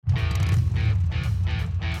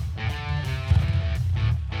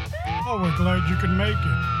Oh, we're glad you could make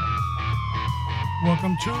it.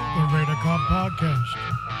 Welcome to the Radar Cop Podcast,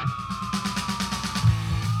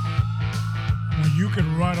 where you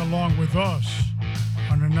can ride along with us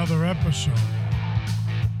on another episode.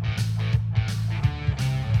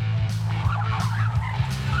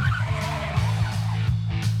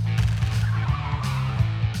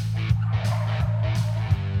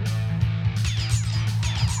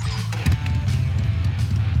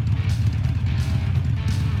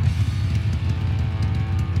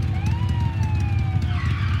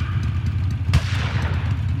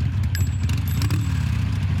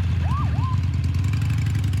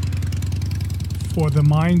 For the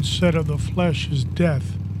mindset of the flesh is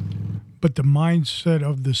death, but the mindset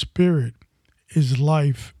of the spirit is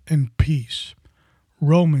life and peace.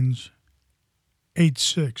 Romans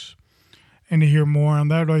 8:6. And to hear more on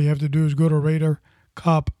that, all you have to do is go to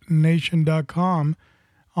RadarCopNation.com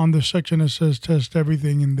on the section that says Test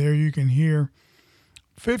Everything, and there you can hear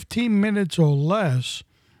 15 minutes or less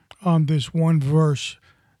on this one verse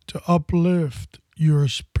to uplift your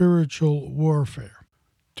spiritual warfare.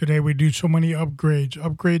 Today we do so many upgrades.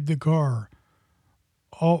 Upgrade the car.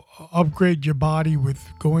 Upgrade your body with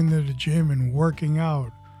going to the gym and working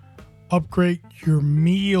out. Upgrade your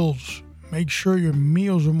meals. Make sure your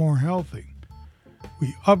meals are more healthy.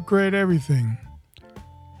 We upgrade everything.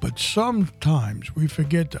 But sometimes we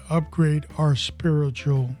forget to upgrade our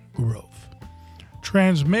spiritual growth.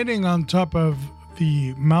 Transmitting on top of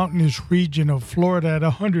the mountainous region of Florida at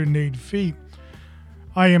 108 feet,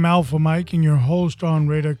 I am Alpha Mike and your host on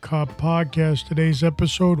Radar Cop Podcast. Today's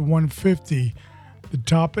episode 150. The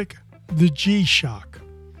topic, the G-Shock.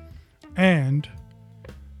 And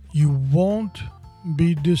you won't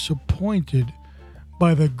be disappointed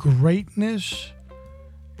by the greatness,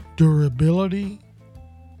 durability,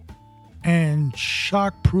 and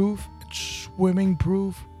shock-proof,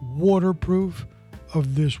 swimming-proof, waterproof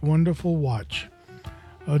of this wonderful watch.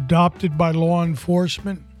 Adopted by law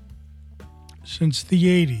enforcement since the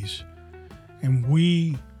 80s, and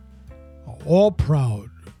we are all proud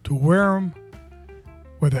to wear them,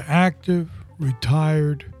 whether active,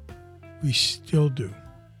 retired, we still do.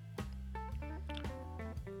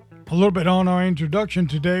 A little bit on our introduction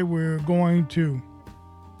today, we're going to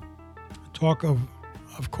talk of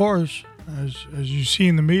course, as you see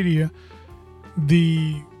in the media,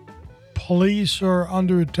 the police are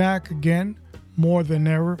under attack again, more than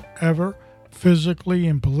ever, physically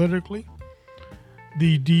and politically.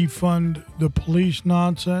 The defund the police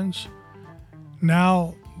nonsense.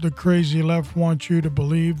 Now the crazy left wants you to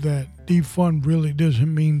believe that defund really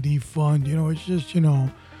doesn't mean defund. It's just, we're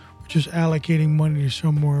just allocating money to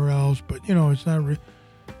somewhere else. But, it's not,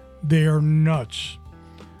 they are nuts.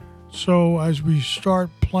 So as we start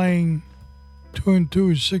playing 2 and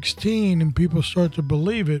 2 is 16 and people start to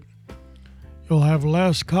believe it, you'll have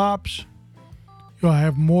less cops, you'll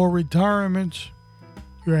have more retirements,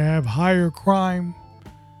 you'll have higher crime,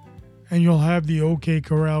 and you'll have the OK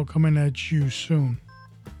Corral coming at you soon.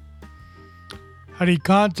 How do you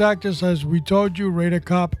contact us? As we told you,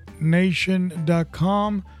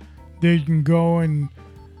 RadarCopNation.com. There you can go and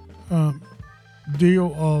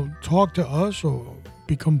talk to us or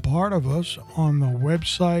become part of us on the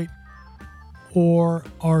website or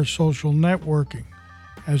our social networking.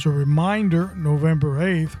 As a reminder, November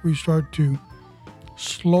 8th, we start to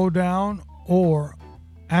slow down or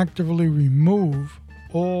actively remove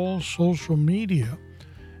all social media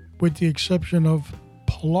with the exception of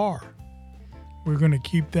Polar. We're going to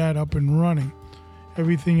keep that up and running.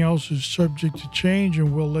 Everything else is subject to change,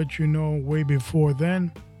 and we'll let you know way before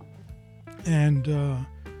then. And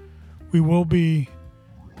we will be,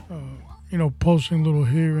 posting a little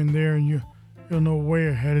here and there, and you'll know way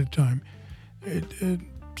ahead of time.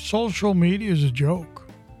 Social media is a joke.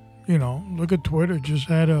 Look at Twitter. Just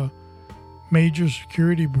had a major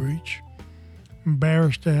security breach.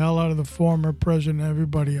 Embarrassed the hell out of the former president and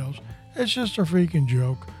everybody else. It's just a freaking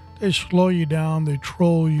joke. They slow you down. They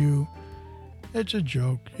troll you. It's a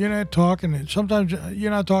joke. You're not talking. Sometimes you're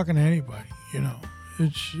not talking to anybody.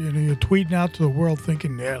 It's you're tweeting out to the world,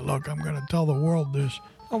 thinking, "Yeah, look, I'm going to tell the world this."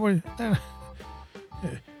 Nobody.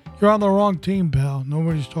 You're on the wrong team, pal.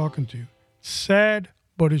 Nobody's talking to you. Sad,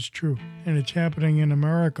 but it's true, and it's happening in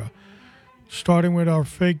America. Starting with our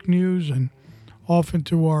fake news and off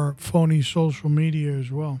into our phony social media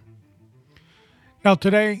as well. Now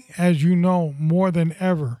today, as you know, more than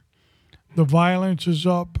ever, the violence is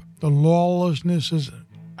up, the lawlessness is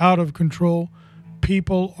out of control,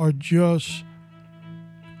 people are just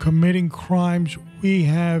committing crimes. We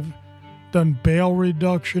have done bail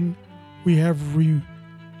reduction, we have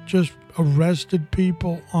just arrested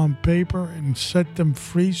people on paper and set them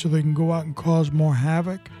free so they can go out and cause more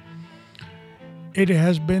havoc. It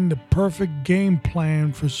has been the perfect game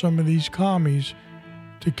plan for some of these commies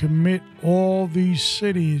to commit all these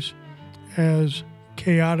cities as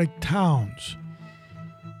chaotic towns.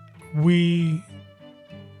 To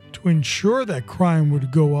ensure that crime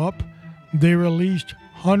would go up, they released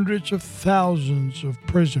hundreds of thousands of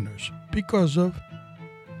prisoners because of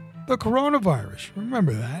the coronavirus.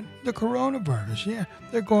 Remember that? The coronavirus. Yeah,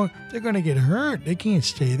 they're going to get hurt. They can't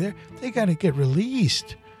stay there. They got to get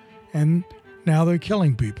released. And now they're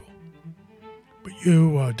killing people. But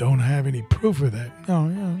you don't have any proof of that. No.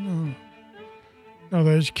 No,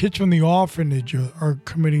 there's kids from the orphanage are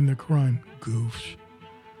committing the crime. Goofs.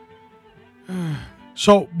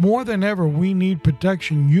 So more than ever, we need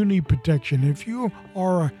protection. You need protection. If you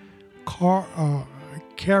are a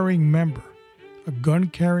carrying member, a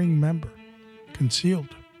gun-carrying member,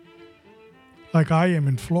 concealed, like I am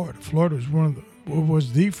in Florida. Florida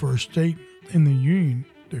was the first state in the union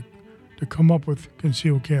to come up with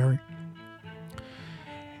concealed carry.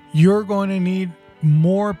 You're going to need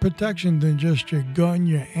more protection than just your gun,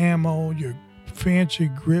 your ammo, your fancy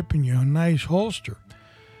grip, and your nice holster.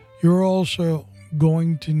 You're also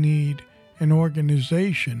going to need an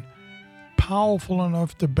organization powerful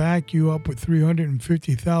enough to back you up with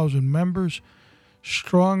 350,000 members,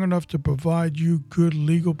 strong enough to provide you good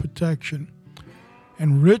legal protection,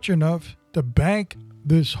 and rich enough to bank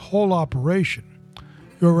this whole operation.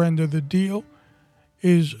 Your end of the deal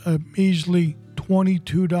is a measly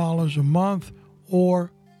 $22 a month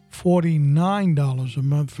or $49 a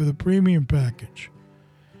month for the premium package.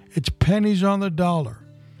 It's pennies on the dollar.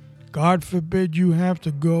 God forbid you have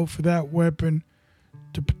to go for that weapon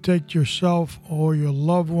to protect yourself or your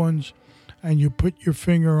loved ones, and you put your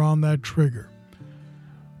finger on that trigger.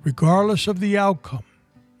 Regardless of the outcome,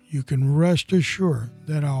 you can rest assured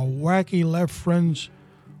that our wacky left friends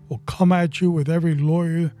will come at you with every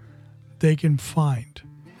lawyer they can find.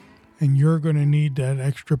 And you're going to need that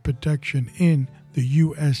extra protection in the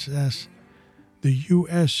USCCA.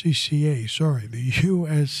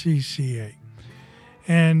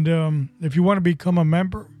 And if you want to become a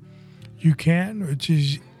member, you can. It's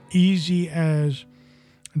as easy as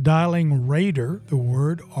dialing Raider, the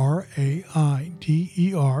word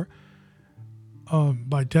RAIDER,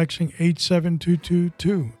 by texting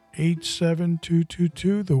 87222,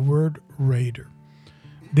 87222, the word Raider.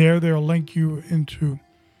 There, they'll link you into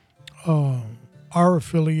our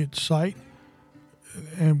affiliate site,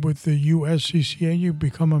 and with the USCCA, you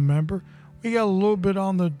become a member. We got a little bit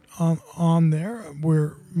on there.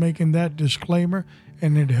 We're making that disclaimer,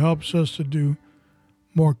 and it helps us to do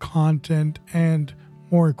more content and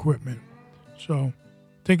more equipment. So,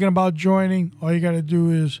 thinking about joining, all you got to do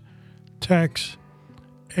is text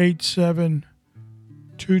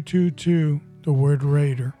 87222, the word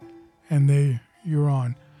Raider, and you're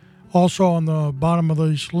on. Also, on the bottom of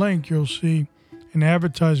this link, you'll see an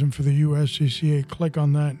advertisement for the USCCA. Click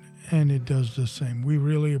on that, and it does the same. We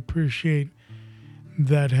really appreciate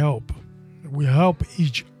that help. We help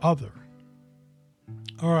each other.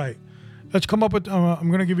 All right. Let's come up with, I'm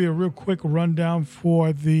going to give you a real quick rundown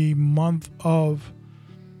for the month of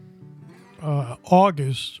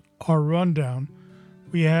August, our rundown.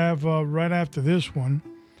 We have, right after this one,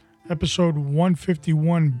 episode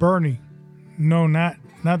 151, Bernie. No, not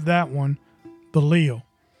that one, the Leo.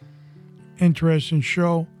 Interesting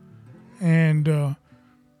show. And we're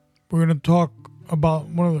going to talk about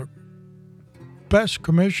one of the best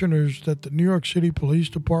commissioners that the New York City Police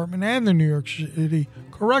Department and the New York City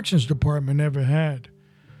Corrections Department ever had.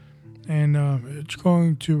 And it's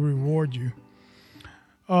going to reward you.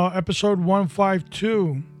 Episode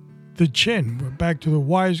 152, The Chin. We're back to the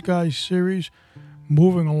Wise Guys series,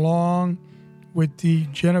 moving along with the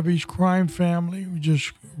Genovese crime family. We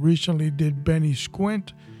just recently did Benny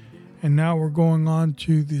Squint, and now we're going on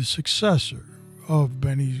to the successor of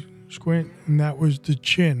Benny Squint, and that was The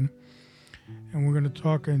Chin. And we're going to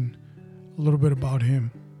talk a little bit about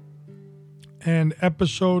him. And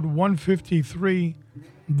episode 153,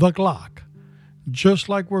 The Glock. Just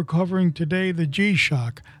like we're covering today, the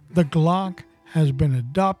G-Shock, the Glock has been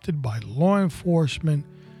adopted by law enforcement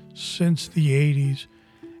since the 80s,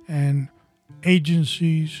 and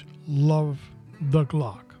agencies love the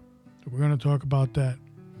Glock. So we're going to talk about that.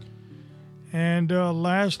 And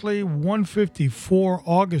lastly, 154,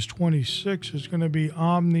 August 26 is going to be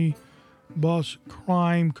Omnibus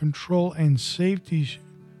Crime Control and Safe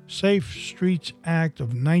Streets Act of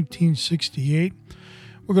 1968.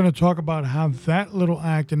 We're going to talk about how that little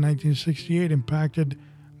act in 1968 impacted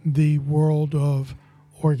the world of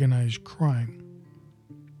organized crime.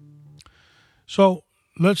 So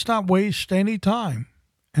let's not waste any time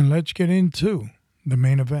and let's get into the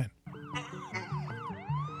main event.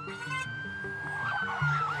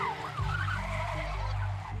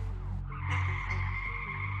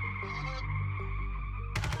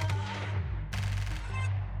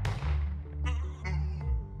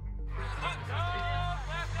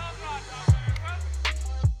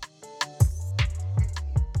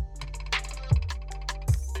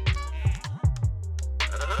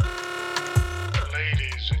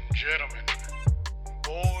 Ladies and gentlemen,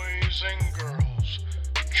 boys and girls,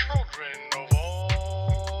 children of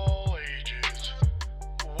all ages,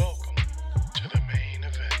 welcome to the main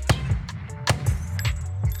event.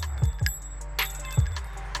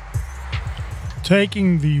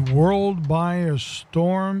 Taking the world by a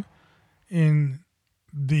storm in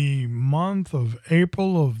the month of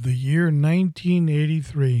April of the year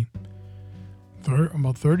 1983,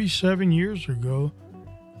 about 37 years ago,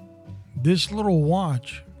 this little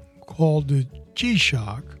watch called the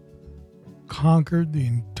G-Shock conquered the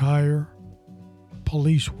entire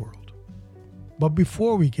police world. But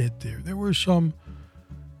before we get there were some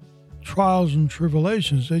trials and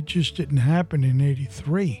tribulations that just didn't happen in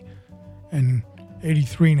 83. And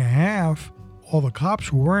 83 and a half, all the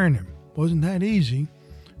cops were wearing them. Wasn't that easy.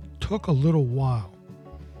 Took a little while.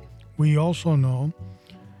 We also know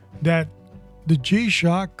that the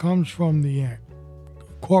G-Shock comes from the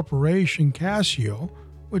corporation Casio,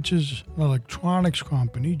 which is an electronics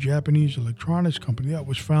company, Japanese electronics company that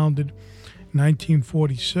was founded in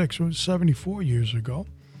 1946. It was 74 years ago.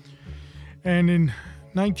 And in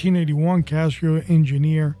 1981, Casio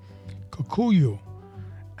engineer Kikuyo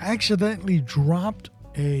accidentally dropped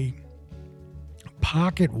a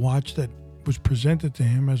pocket watch that was presented to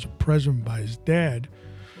him as a present by his dad,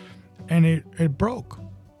 and it broke.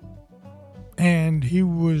 And he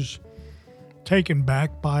was taken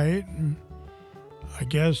back by it, and I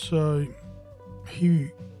guess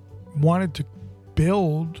he wanted to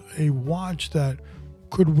build a watch that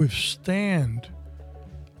could withstand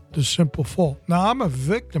the simple fall. Now, I'm a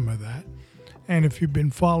victim of that, and if you've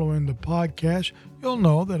been following the podcast, you'll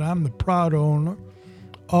know that I'm the proud owner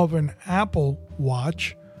of an Apple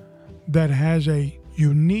Watch that has a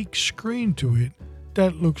unique screen to it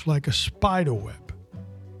that looks like a spider web.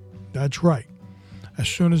 That's right. As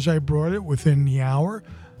soon as I brought it, within the hour,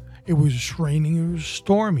 it was raining, it was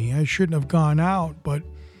stormy. I shouldn't have gone out, but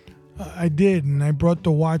I did, and I brought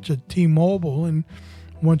the watch at T-Mobile, and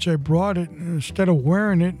once I brought it, instead of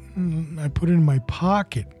wearing it, I put it in my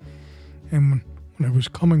pocket. And when I was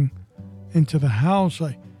coming into the house,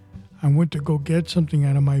 I went to go get something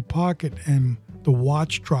out of my pocket, and the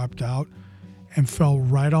watch dropped out and fell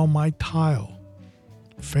right on my tile,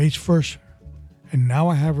 face first. And now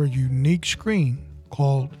I have a unique screen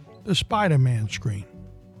called the Spider-Man screen.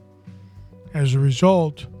 As a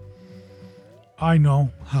result, I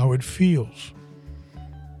know how it feels.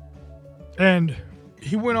 And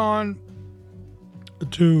he went on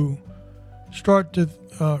to start to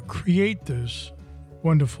create this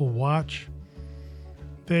wonderful watch.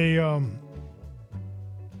 They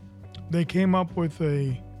came up with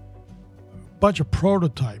a bunch of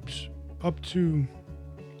prototypes, up to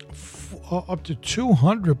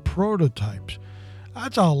 200 prototypes.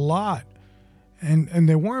 That's a lot, and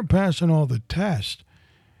they weren't passing all the tests.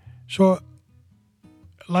 So,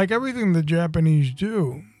 like everything the Japanese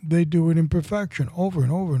do, they do it in perfection, over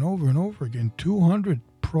and over and over and over again. 200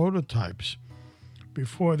 prototypes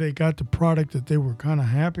before they got the product that they were kind of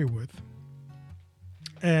happy with.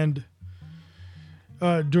 And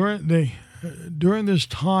during this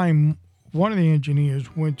time, one of the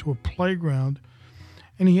engineers went to a playground,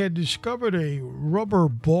 and he had discovered a rubber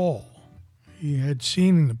ball he had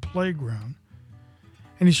seen in the playground.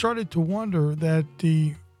 And he started to wonder that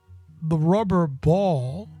the rubber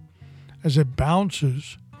ball, as it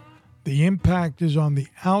bounces, the impact is on the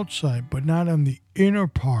outside, but not on the inner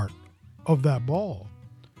part of that ball.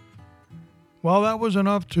 Well, that was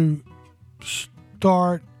enough to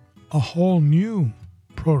start a whole new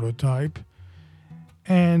prototype,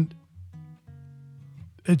 and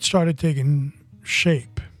it started taking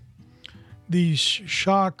shape. The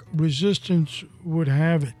shock resistance would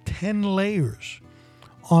have 10 layers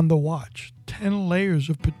on the watch, 10 layers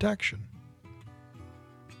of protection.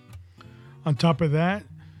 On top of that,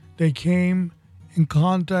 they came in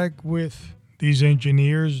contact with these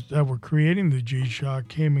engineers that were creating the G-Shock,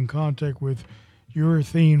 came in contact with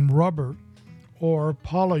urethane rubber or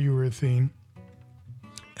polyurethane.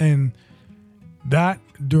 And that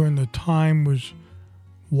during the time was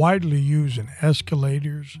widely used in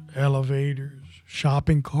escalators, elevators,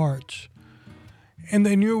 shopping carts. And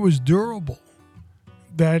they knew it was durable.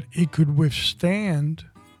 that it could withstand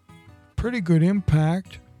pretty good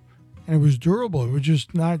impact, and it was durable. It would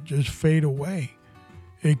just not just fade away.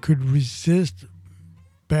 It could resist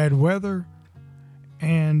bad weather,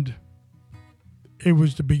 and it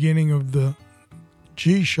was the beginning of the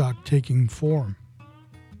G-Shock taking form.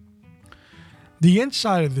 The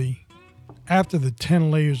inside of after the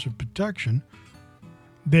 10 layers of protection,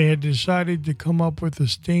 they had decided to come up with a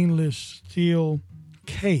stainless steel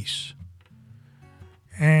case.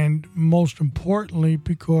 And most importantly,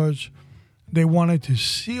 because they wanted to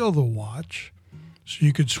seal the watch so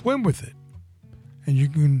you could swim with it. And you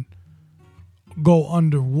can go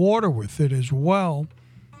underwater with it as well.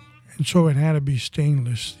 And so it had to be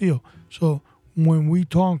stainless steel. So when we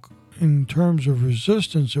talk in terms of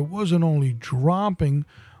resistance, it wasn't only dropping,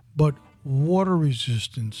 but water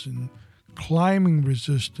resistance and climbing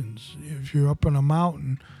resistance. If you're up on a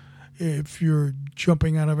mountain, if you're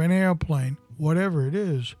jumping out of an airplane, whatever it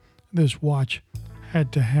is, this watch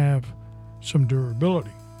had to have some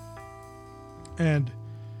durability. And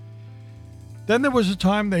then there was a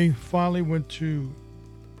time they finally went to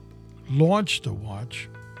launch the watch,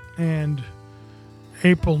 and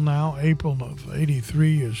April of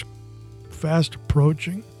 83 is fast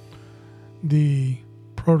approaching. The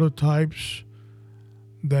prototypes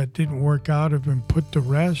that didn't work out have been put to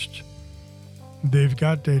rest. They've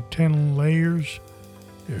got their 10 layers,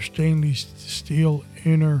 their stainless steel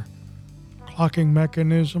inner clocking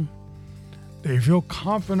mechanism. They feel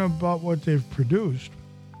confident about what they've produced,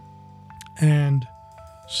 and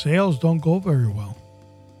sales don't go very well.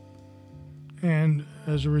 And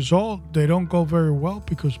as a result, they don't go very well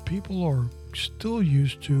because people are still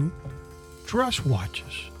used to dress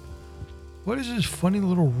watches. What is this funny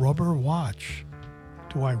little rubber watch?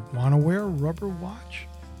 Do I want to wear a rubber watch?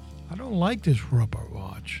 I don't like this rubber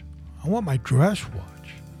watch. I want my dress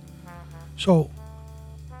watch. So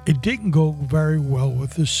it didn't go very well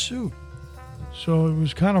with the suit. So it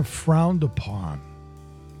was kind of frowned upon.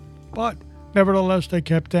 But nevertheless, they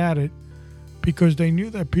kept at it because they knew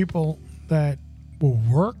that people that were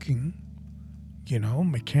working,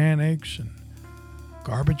 mechanics and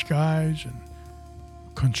garbage guys and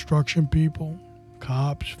construction people,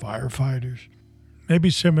 cops, firefighters, maybe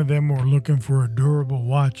some of them were looking for a durable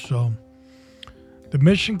watch. So the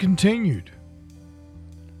mission continued.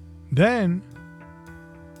 Then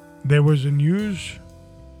there was a news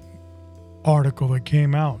article that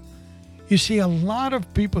came out. You see, a lot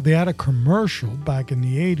of people, they had a commercial back in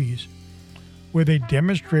the 80s where they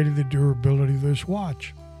demonstrated the durability of this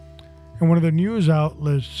watch. And one of the news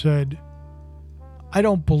outlets said, I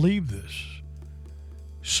don't believe this.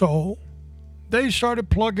 So they started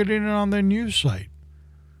plugging it in on their news site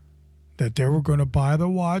that they were going to buy the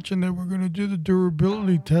watch and they were going to do the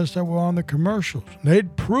durability tests that were on the commercials.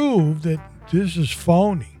 They'd proved that this is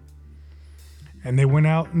phony. And they went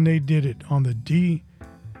out and they did it on the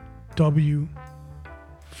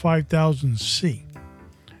DW5000C.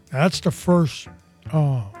 That's the first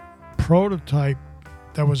prototype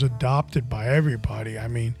that was adopted by everybody. I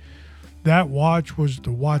mean, that watch was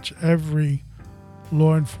the watch every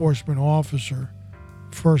law enforcement officer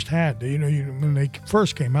first had. When they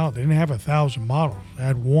first came out, they didn't have 1,000 models. They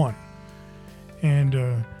had one. And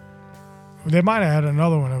they might have had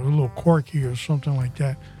another one that was a little quirky or something like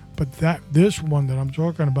that. But this one that I'm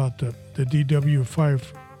talking about, the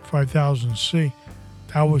DW5000C,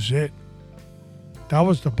 that was it. That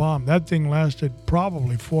was the bomb. That thing lasted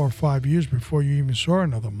probably 4 or 5 years before you even saw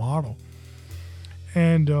another model.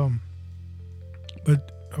 And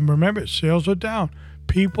but remember, sales are down.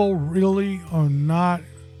 People really are not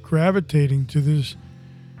gravitating to this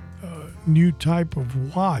new type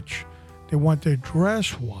of watch. They want their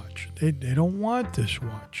dress watch. They don't want this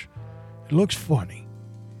watch. It looks funny.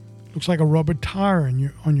 It looks like a rubber tire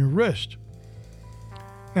on your wrist.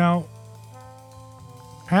 Now,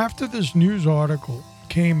 after this news article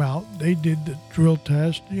came out, they did the drill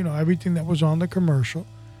test, everything that was on the commercial.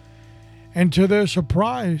 And to their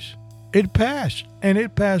surprise, it passed. And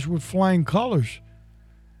it passed with flying colors.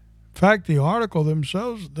 In fact, the article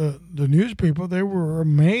themselves, the news people, they were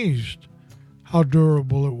amazed how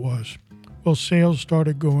durable it was. Well, sales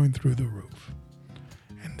started going through the roof.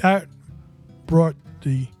 And that brought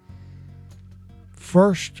the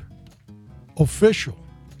first official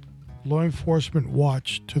law enforcement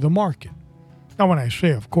watch to the market. Now, when I say,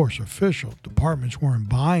 of course, official, departments weren't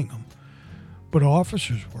buying them, but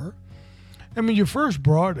officers were. I mean, you first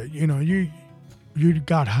brought it, you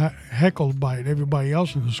got heckled by everybody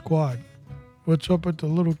else in the squad. What's up with the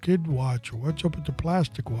little kid watch, or what's up with the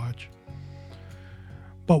plastic watch?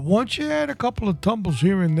 But once you had a couple of tumbles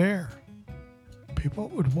here and there, people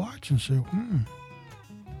would watch and say,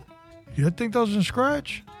 That thing doesn't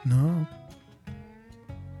scratch? No.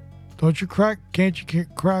 Can't you crack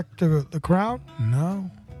the crown?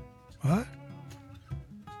 No. What?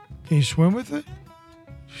 Can you swim with it?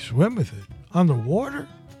 Swim with it? Underwater?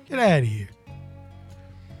 Get out of here.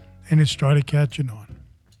 And it started catching on.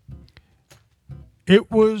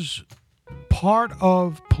 It was part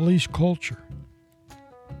of police culture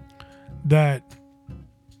that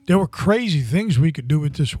there were crazy things we could do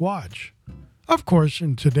with this watch. Of course,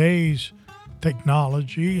 in today's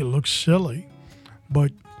technology, it looks silly,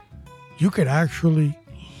 but you could actually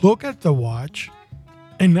look at the watch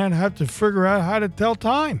and not have to figure out how to tell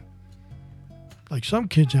time, like some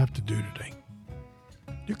kids have to do today.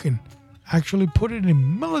 You can actually put it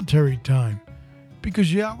in military time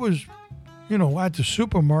because I was, at the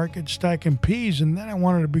supermarket stacking peas, and then I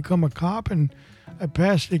wanted to become a cop, and I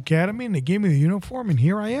passed the academy, and they gave me the uniform, and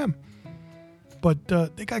here I am. But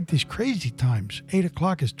they got these crazy times. 8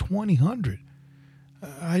 o'clock is 2000.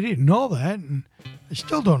 I didn't know that, and I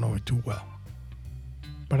still don't know it too well.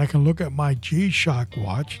 But I can look at my G-Shock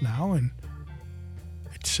watch now, and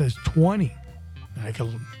it says 20. And I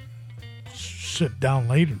can sit down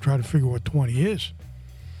later and try to figure what 20 is.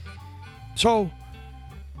 So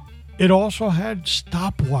it also had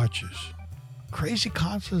stopwatches. Crazy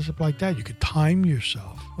concepts like that. You could time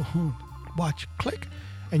yourself. Watch, click,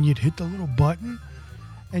 and you'd hit the little button,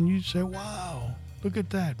 and you'd say, wow, look at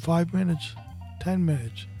that, 5 minutes, 10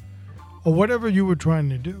 minutes, or whatever you were trying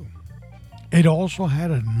to do. It also had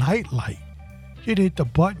a night light. You'd hit the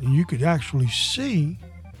button, and you could actually see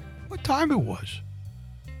what time it was.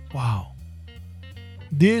 Wow.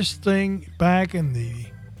 This thing back in the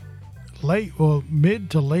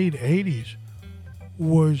mid to late 80s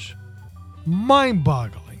was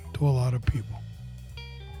mind-boggling to a lot of people.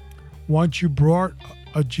 Once you brought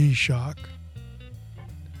a G-Shock,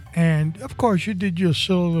 and of course you did your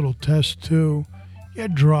silly little test too. You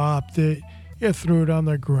dropped it, you threw it on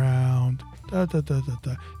the ground, You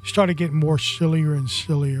started getting more sillier and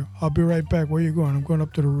sillier. I'll be right back. Where you going? I'm going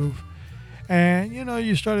up to the roof. And,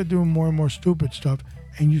 you started doing more and more stupid stuff.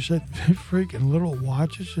 And you said, freaking little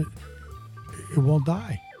watches, it won't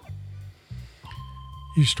die.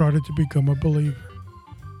 You started to become a believer.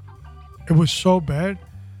 It was so bad,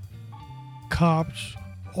 cops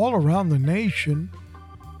all around the nation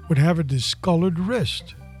would have a discolored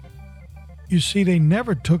wrist. You see, they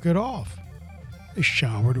never took it off. They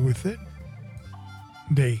showered with it.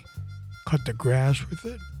 They cut the grass with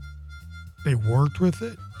it. They worked with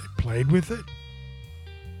it. They played with it.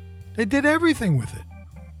 They did everything with it.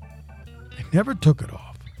 They never took it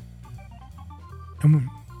off. And when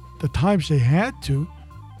the times they had to,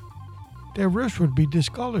 their wrist would be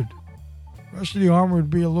discolored. The rest of the arm would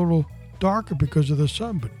be a little darker because of the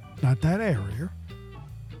sun, but not that area,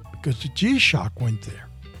 because the G-Shock went there.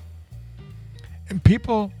 And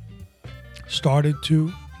people started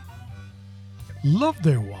to love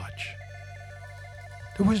their watch.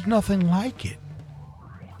 There was nothing like it.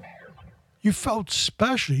 You felt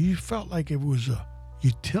special. You felt like it was a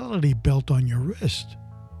utility belt on your wrist.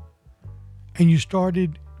 And you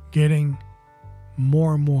started getting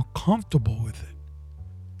more and more comfortable with it.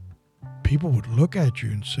 People would look at you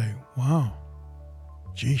and say, wow,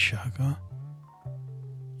 G-Shock, huh?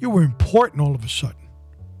 You were important all of a sudden.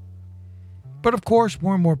 But of course,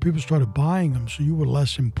 more and more people started buying them, so you were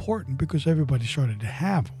less important because everybody started to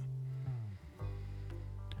have them.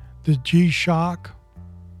 The G-Shock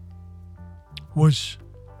was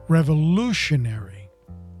revolutionary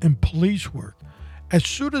in police work. As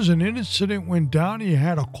soon as an incident went down and you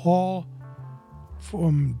had a call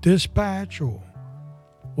from dispatch or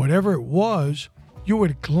whatever it was, you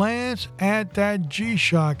would glance at that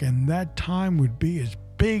G-Shock and that time would be as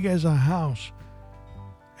big as a house.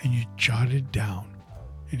 And you jot it down.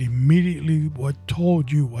 It immediately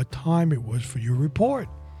told you what time it was for your report.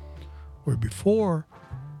 Where before,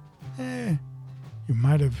 you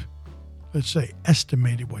might have, let's say,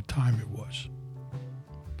 estimated what time it was.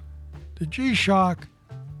 The G-Shock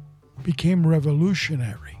became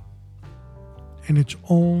revolutionary in its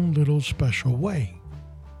own little special way.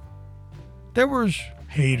 There was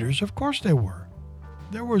haters, of course there were.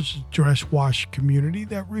 There was a dress wash community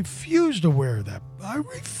that refused to wear that. I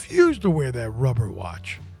refused to wear that rubber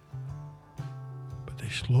watch. But they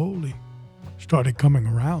slowly started coming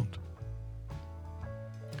around.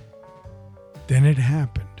 Then it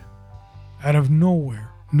happened. Out of nowhere.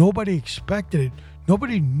 Nobody expected it.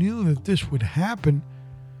 Nobody knew that this would happen.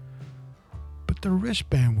 But the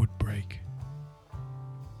wristband would break.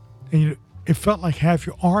 And it felt like half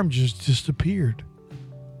your arm just disappeared.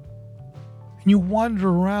 And you wandered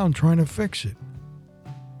around trying to fix it.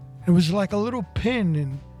 It was like a little pin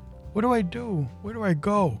in What do I do? Where do I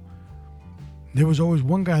go? There was always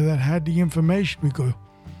one guy that had the information. We go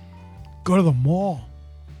to the mall.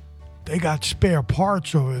 They got spare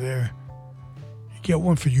parts over there. You get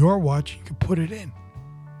one for your watch, you can put it in.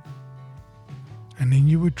 And then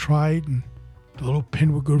you would try it, and the little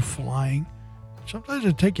pin would go flying. Sometimes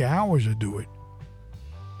it'd take you hours to do it.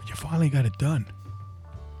 But you finally got it done.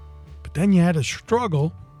 But then you had a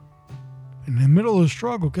struggle. In the middle of the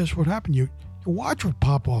struggle, guess what happened? Your watch would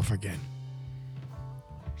pop off again.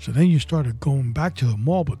 So then you started going back to the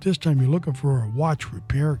mall, but this time you're looking for a watch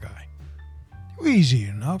repair guy. Easy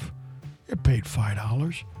enough. You paid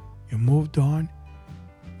 $5. You moved on.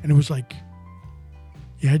 And it was like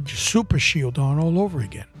you had your super shield on all over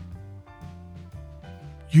again.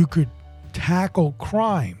 You could tackle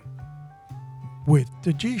crime with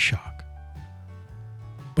the G-Shock.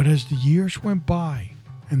 But as the years went by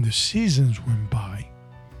and the seasons went by,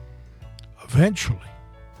 eventually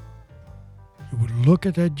you would look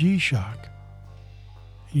at that G-Shock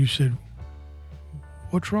and you said,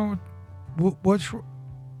 what's wrong with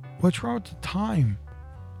the time?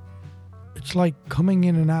 It's like coming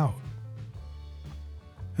in and out.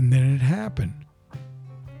 And then it happened.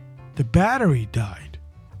 The battery died.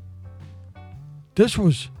 This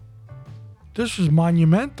was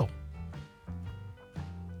monumental.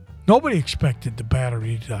 Nobody expected the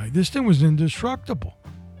battery to die. This thing was indestructible.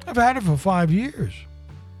 I've had it for 5 years.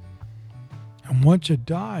 And once it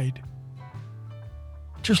died,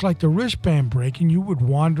 just like the wristband breaking, you would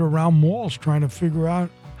wander around malls trying to figure out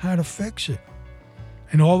how to fix it.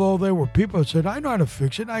 And although there were people that said, I know how to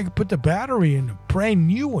fix it, I could put the battery in a brand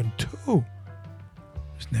new one too.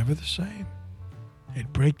 It's never the same.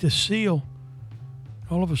 They'd break the seal.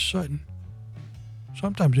 All of a sudden,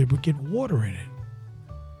 sometimes they would get water in it.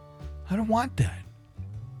 I don't want that.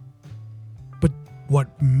 But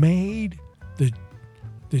what made the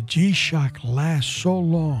G-Shock last so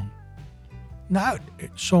long, not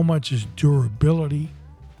so much as durability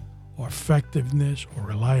or effectiveness or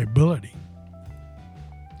reliability,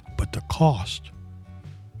 but the cost.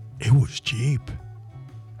 It was cheap.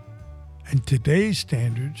 And today's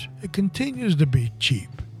standards, it continues to be cheap.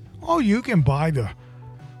 Oh, you can buy the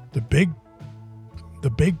big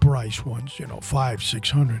price ones,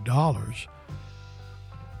 $500-$600.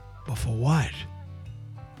 But for what?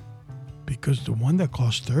 Because the one that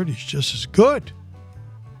costs $30 is just as good.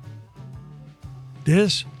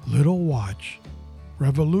 This little watch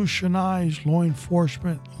revolutionized law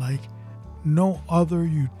enforcement like no other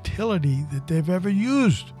utility that they've ever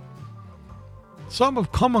used. Some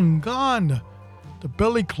have come and gone. The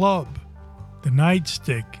Billy Club, the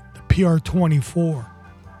Nightstick, the PR-24.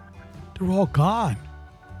 They're all gone.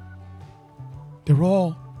 They're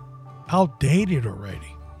all outdated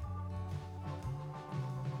already.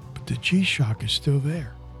 But the G-Shock is still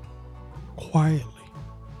there. Quietly.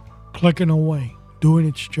 Clicking away. Doing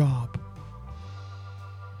its job.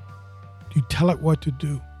 You tell it what to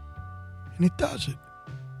do. And it does it.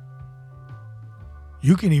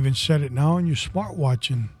 You can even set it now on your smartwatch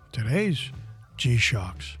in today's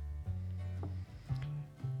G-Shocks.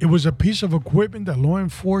 It was a piece of equipment that law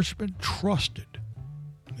enforcement trusted.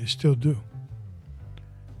 They still do.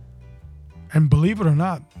 And believe it or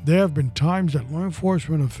not, there have been times that law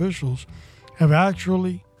enforcement officials have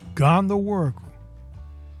actually gone to work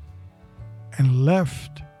and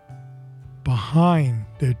left behind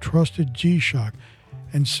their trusted G-Shock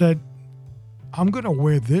and said, I'm going to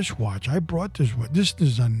wear this watch. I brought this watch. This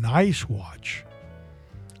is a nice watch.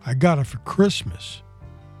 I got it for Christmas.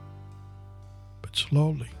 But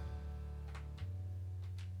slowly,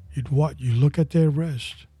 you look at their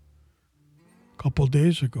wrist. A couple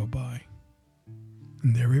days would go by.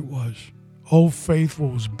 And there it was. Old Faithful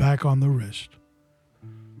was back on the wrist.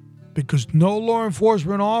 Because no law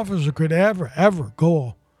enforcement officer could ever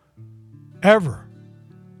go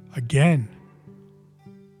again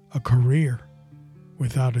a career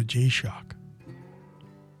without a G-Shock.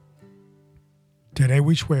 Today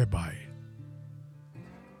we swear by it.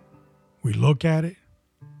 We look at it.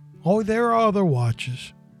 Oh, there are other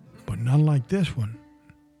watches, but none like this one.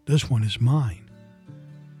 This one is mine.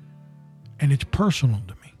 And it's personal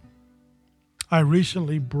to me. I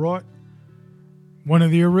recently brought one of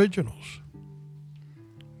the originals.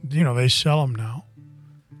 They sell them now.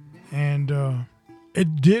 And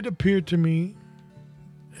it did appear to me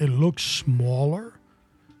it looks smaller.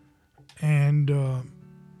 And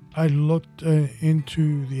I looked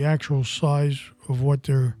into the actual size of what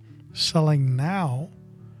they're selling now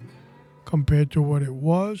compared to what it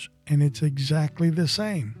was, and it's exactly the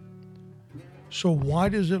same. So why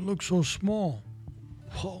does it look so small?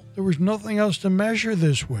 Well, there was nothing else to measure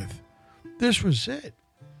this with. This was it.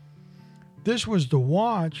 This was the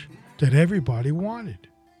watch that everybody wanted.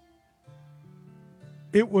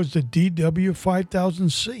 It was the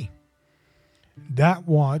DW5000C. That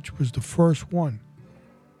watch was the first one.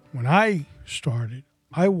 When I started,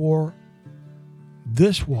 I wore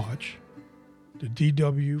this watch, the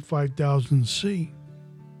DW5000C,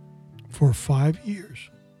 for 5 years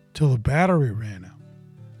till the battery ran out.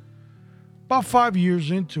 About 5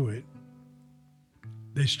 years into it,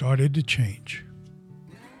 they started to change.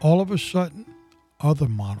 All of a sudden, other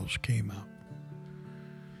models came out.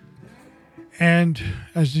 And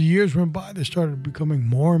as the years went by, they started becoming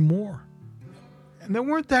more and more. And they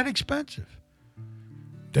weren't that expensive.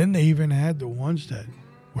 Then they even had the ones that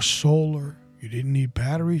were solar, you didn't need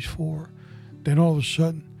batteries for. Then all of a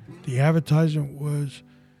sudden, the advertisement was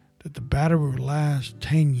that the battery would last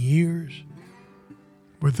 10 years.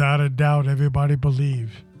 Without a doubt, everybody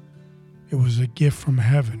believed it was a gift from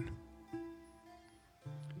heaven.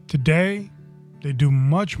 Today, they do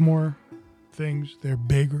much more things. They're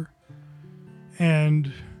bigger.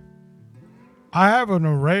 And I have an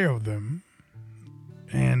array of them,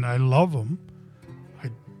 and I love them.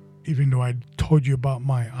 Even though I told you about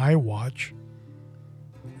my iWatch,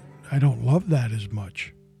 I don't love that as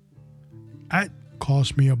much. That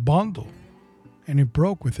cost me a bundle, and it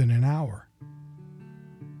broke within an hour.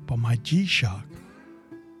 But my G-Shock,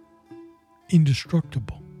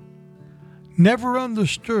 indestructible. Never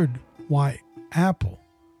understood why Apple,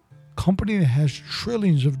 company that has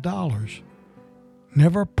trillions of dollars,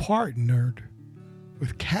 never partnered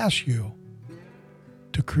with Casio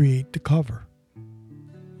to create the cover.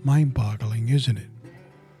 Mind-boggling, isn't it?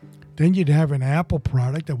 Then you'd have an Apple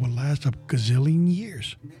product that would last a gazillion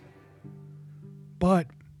years. But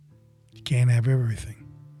you can't have everything.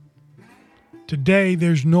 Today,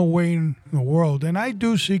 there's no way in the world, and I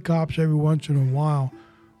do see cops every once in a while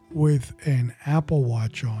with an Apple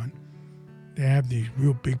Watch on. They have these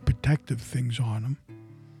real big protective things on them.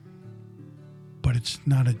 But it's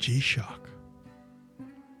not a G-Shock.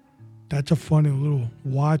 That's a funny little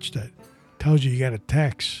watch that tells you got a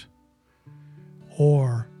text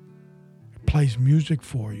or it plays music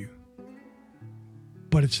for you.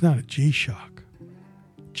 But it's not a G-Shock.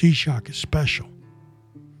 G-Shock is special.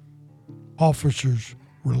 Officers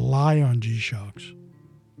rely on G-Shocks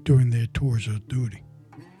during their tours of duty.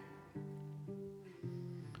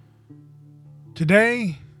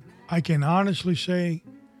 Today, I can honestly say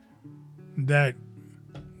that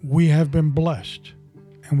we have been blessed,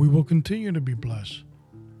 and we will continue to be blessed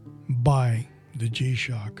by the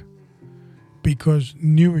G-Shock, because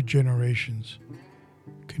newer generations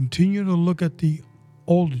continue to look at the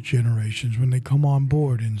older generations when they come on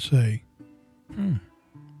board and say,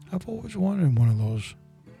 I've always wanted one of those.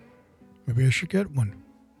 Maybe I should get one.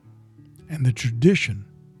 And the tradition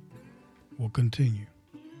will continue.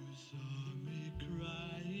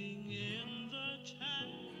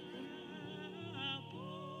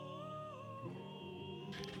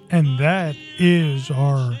 And that is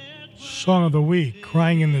our song of the week,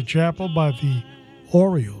 Crying in the Chapel by the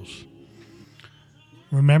Orioles.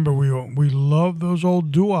 Remember, we love those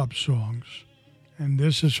old doo-wop songs, and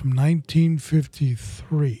this is from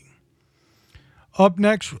 1953. Up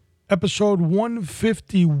next, episode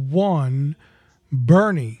 151,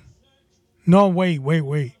 Bernie. No,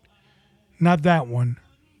 wait. Not that one.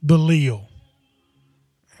 The Leo.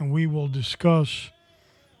 And we will discuss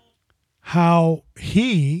how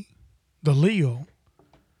he, the Leo,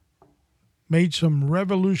 made some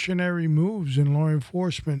revolutionary moves in law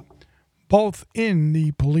enforcement, both in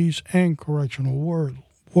the police and correctional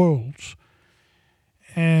worlds.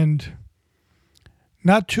 And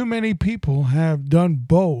not too many people have done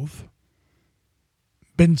both,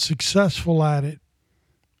 been successful at it,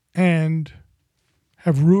 and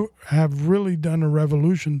have really done a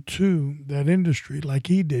revolution to that industry like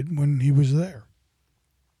he did when he was there.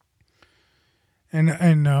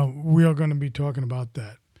 And we are going to be talking about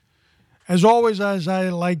that. As always, as I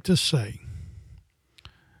like to say,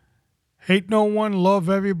 hate no one, love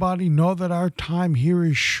everybody, know that our time here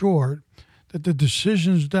is short, that the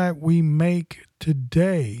decisions that we make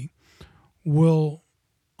today will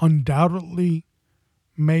undoubtedly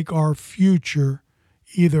make our future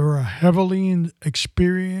either a heavily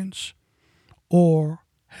experience or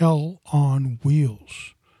hell on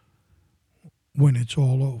wheels when it's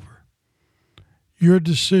all over. Your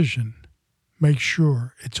decision, make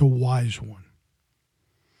sure it's a wise one.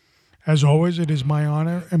 As always, it is my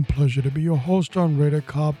honor and pleasure to be your host on Radar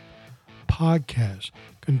Cop Podcast.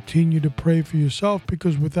 Continue to pray for yourself,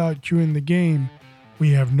 because without you in the game,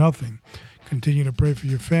 we have nothing. Continue to pray for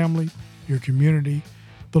your family, your community,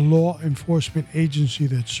 the law enforcement agency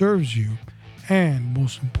that serves you, and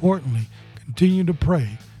most importantly, continue to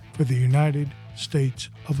pray for the United States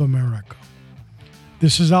of America.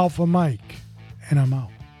 This is Alpha Mike, and I'm out.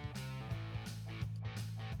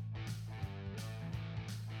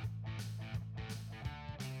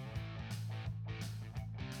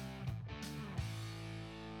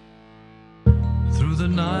 Through the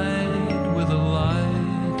night with a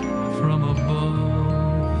light from above,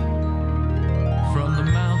 from the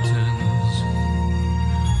mountains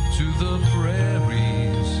to the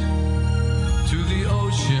prairies, to the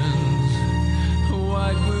oceans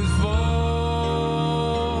white with foam.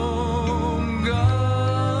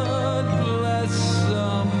 God bless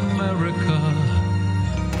America,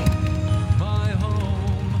 my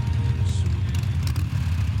home.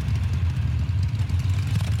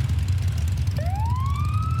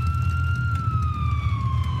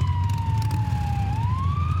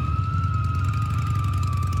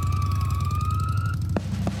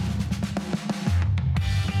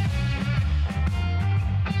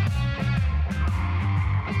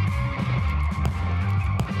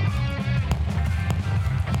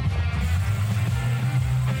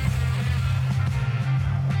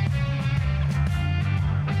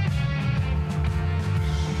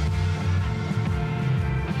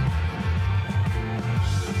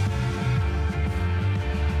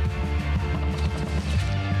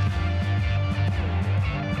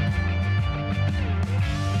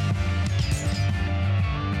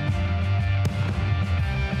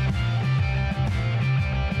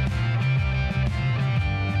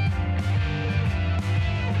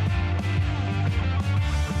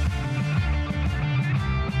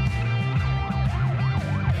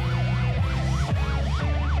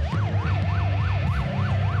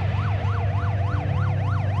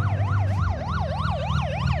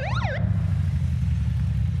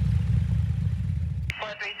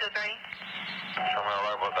 Show me a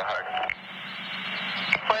light, what the heck?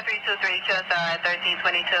 4323, just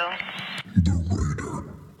 1322.